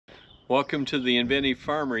Welcome to the Inventive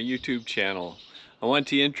Farmer YouTube channel. I want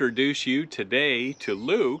to introduce you today to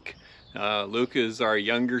Luke. Luke is our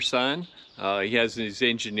younger son. He has his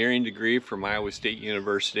engineering degree from Iowa State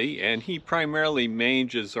University, and he primarily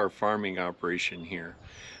manages our farming operation here.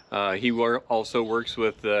 He also works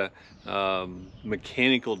with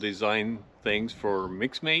mechanical design things for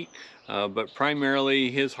Mixmate, but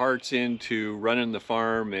primarily his heart's into running the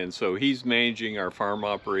farm, and so he's managing our farm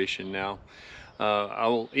operation now.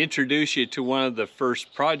 I'll introduce you to one of the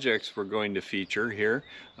first projects we're going to feature here.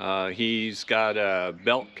 He's got a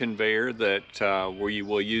belt conveyor that we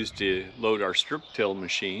will use to load our strip till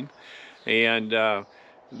machine, and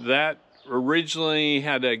that originally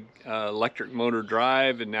had a electric motor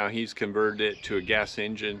drive, and now he's converted it to a gas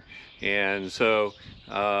engine. And so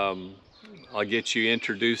I'll get you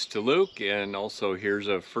introduced to Luke, and also here's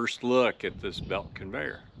a first look at this belt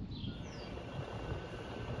conveyor.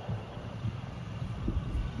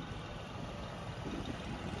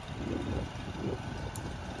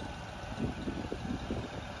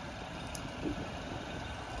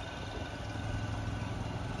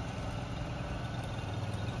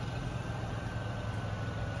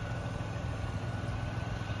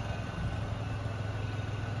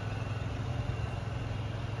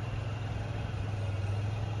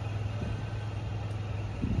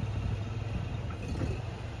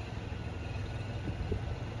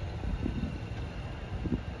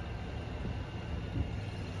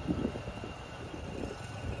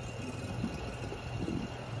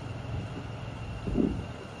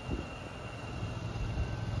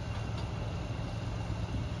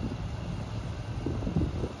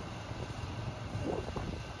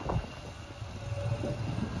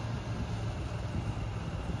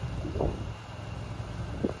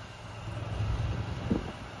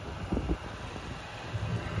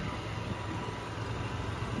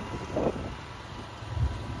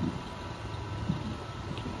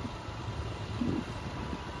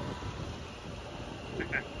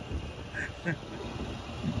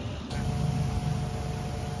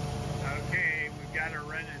 Okay, we've got it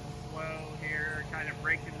running slow here, kind of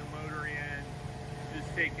breaking the motor in,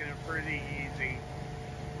 just taking it pretty easy.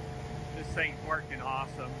 This thing's working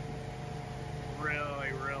awesome.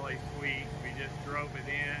 Really sweet. We just drove it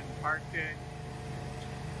in, parked it,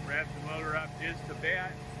 revved the motor up just a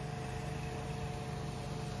bit,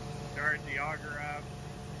 started the auger up.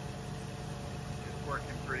 It's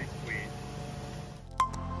working pretty sweet.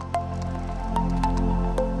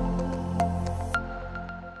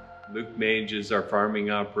 Luke manages our farming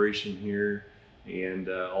operation here, and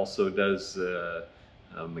also does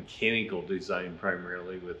mechanical design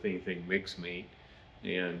primarily with anything Mixmate,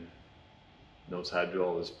 and knows how to do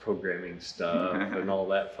all this programming stuff and all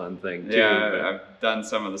that fun thing too. Yeah, I've done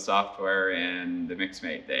some of the software in the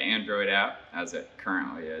Mixmate, the Android app as it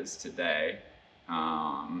currently is today.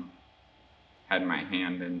 Had my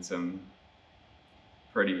hand in some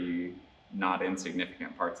pretty not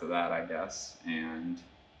insignificant parts of that, I guess,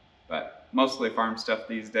 but mostly farm stuff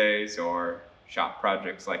these days, or shop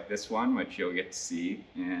projects like this one, which you'll get to see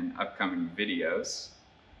in upcoming videos,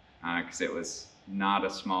 because it was not a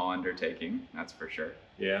small undertaking, that's for sure.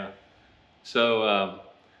 Yeah. So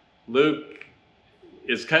Luke,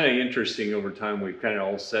 it's kind of interesting over time. We've kind of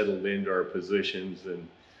all settled into our positions, and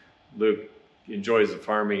Luke enjoys the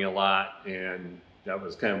farming a lot, and that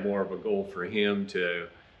was kind of more of a goal for him to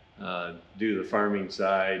do the farming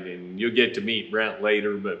side. And you'll get to meet Brent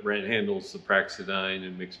later, but Brent handles the Praxidine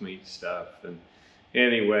and mixed meat stuff. And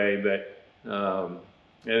anyway,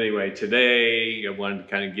 today I wanted to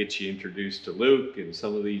kind of get you introduced to Luke and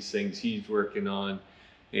some of these things he's working on.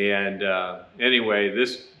 And anyway,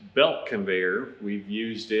 this belt conveyor, we've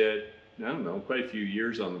used it, I don't know, quite a few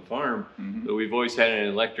years on the farm, but we've always had an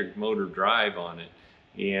electric motor drive on it.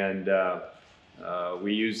 And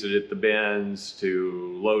we use it at the bends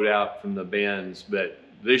to load out from the bends, but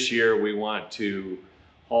this year we want to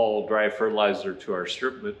haul dry fertilizer to our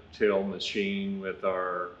strip till machine with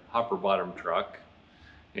our hopper bottom truck.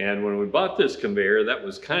 And when we bought this conveyor, that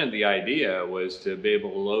was kind of the idea, was to be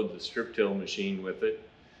able to load the strip till machine with it.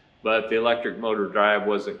 But the electric motor drive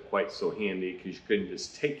wasn't quite so handy because you couldn't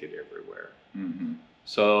just take it everywhere.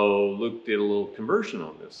 So Luke did a little conversion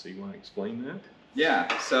on this. So you want to explain that?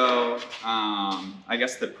 Yeah, so I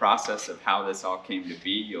guess the process of how this all came to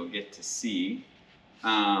be, you'll get to see.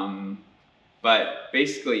 But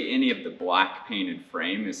basically any of the black painted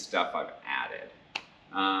frame is stuff I've added.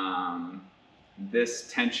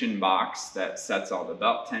 This tension box that sets all the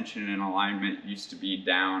belt tension in alignment used to be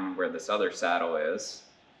down where this other saddle is.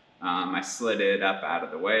 I slid it up out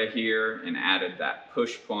of the way here and added that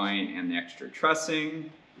push point and the extra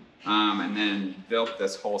trussing. and then built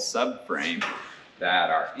this whole subframe that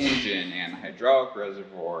our engine and hydraulic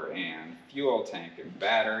reservoir and fuel tank and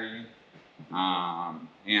battery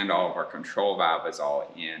and all of our control valve is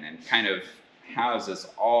all in, and kind of houses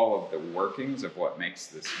all of the workings of what makes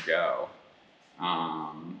this go.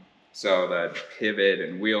 So the pivot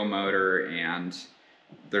and wheel motor, and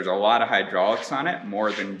there's a lot of hydraulics on it,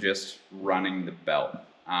 more than just running the belt.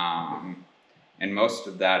 And most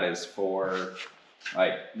of that is for,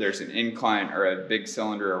 like, there's an incline or a big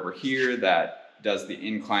cylinder over here that does the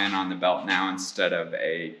incline on the belt now instead of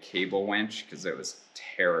a cable winch, because it was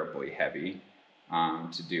terribly heavy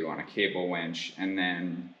to do on a cable winch. And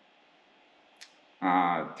then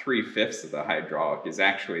 3/5 of the hydraulic is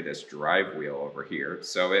actually this drive wheel over here.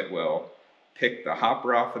 So it will pick the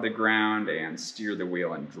hopper off of the ground and steer the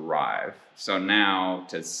wheel and drive. So now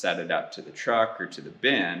to set it up to the truck or to the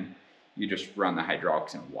bin, you just run the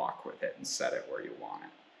hydraulics and walk with it and set it where you want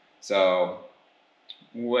it. So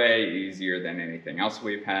way easier than anything else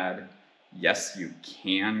we've had. Yes, you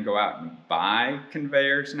can go out and buy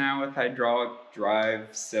conveyors now with hydraulic drive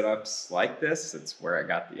sit-ups like this. It's where I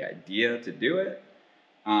got the idea to do it.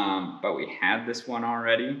 But we had this one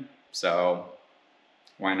already, so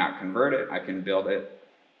why not convert it? I can build it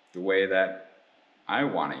the way that I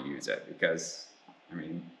want to use it, because, I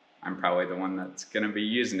mean, I'm probably the one that's going to be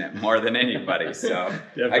using it more than anybody. So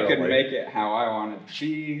I could make it how I want it to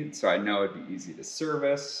be, so I know it'd be easy to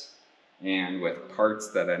service, and with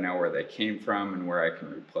parts that I know where they came from and where I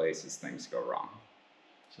can replace as things go wrong.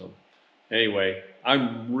 So anyway,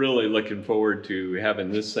 I'm really looking forward to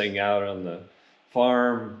having this thing out on the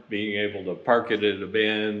farm, being able to park it at a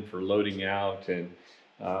bin for loading out. And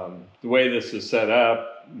the way this is set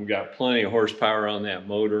up, we've got plenty of horsepower on that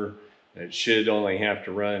motor. It should only have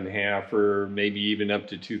to run half or maybe even up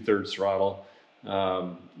to 2/3 throttle.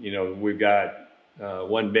 You know, we've got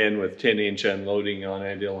one bin with 10-inch unloading on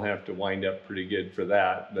it. It'll have to wind up pretty good for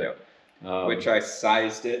that. But, yep. Which I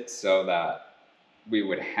sized it so that we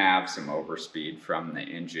would have some overspeed from the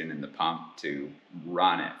engine and the pump to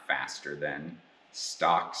run it faster than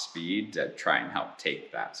stock speed, to try and help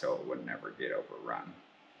take that so it would never get overrun.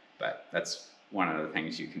 But that's one of the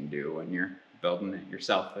things you can do when you're building it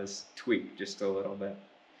yourself, is tweak just a little bit.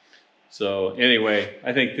 So anyway,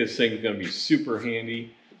 I think this thing's going to be super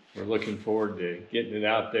handy. We're looking forward to getting it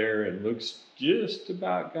out there, and Luke's just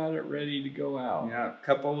about got it ready to go out. Yeah, a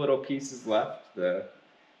couple little pieces left, the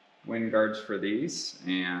wind guards for these,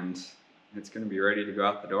 and it's going to be ready to go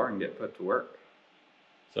out the door and get put to work.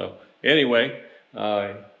 So anyway,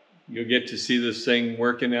 you'll get to see this thing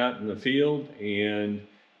working out in the field and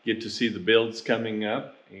get to see the builds coming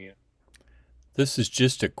up. And this is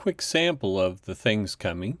just a quick sample of the things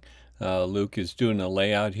coming. Luke is doing a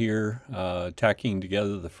layout here, tacking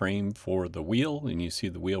together the frame for the wheel, and you see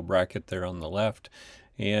the wheel bracket there on the left.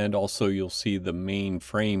 And also you'll see the main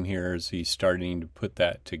frame here as he's starting to put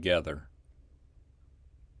that together.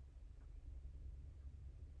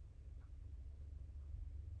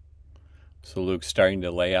 So Luke's starting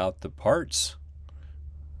to lay out the parts.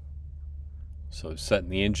 So setting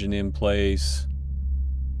the engine in place,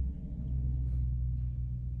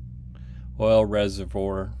 oil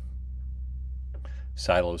reservoir,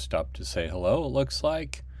 silo stop to say hello, it looks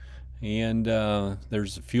like, and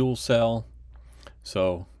there's a fuel cell.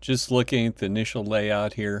 So just looking at the initial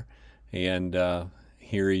layout here, and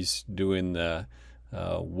here he's doing the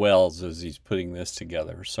wells as he's putting this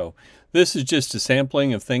together. So this is just a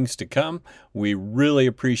sampling of things to come. We really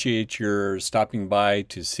appreciate your stopping by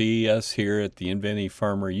to see us here at the Inventive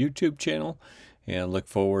Farmer YouTube channel, and look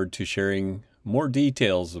forward to sharing more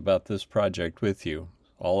details about this project with you.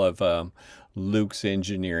 All of Luke's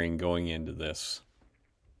engineering going into this.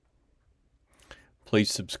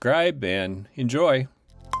 Please subscribe and enjoy.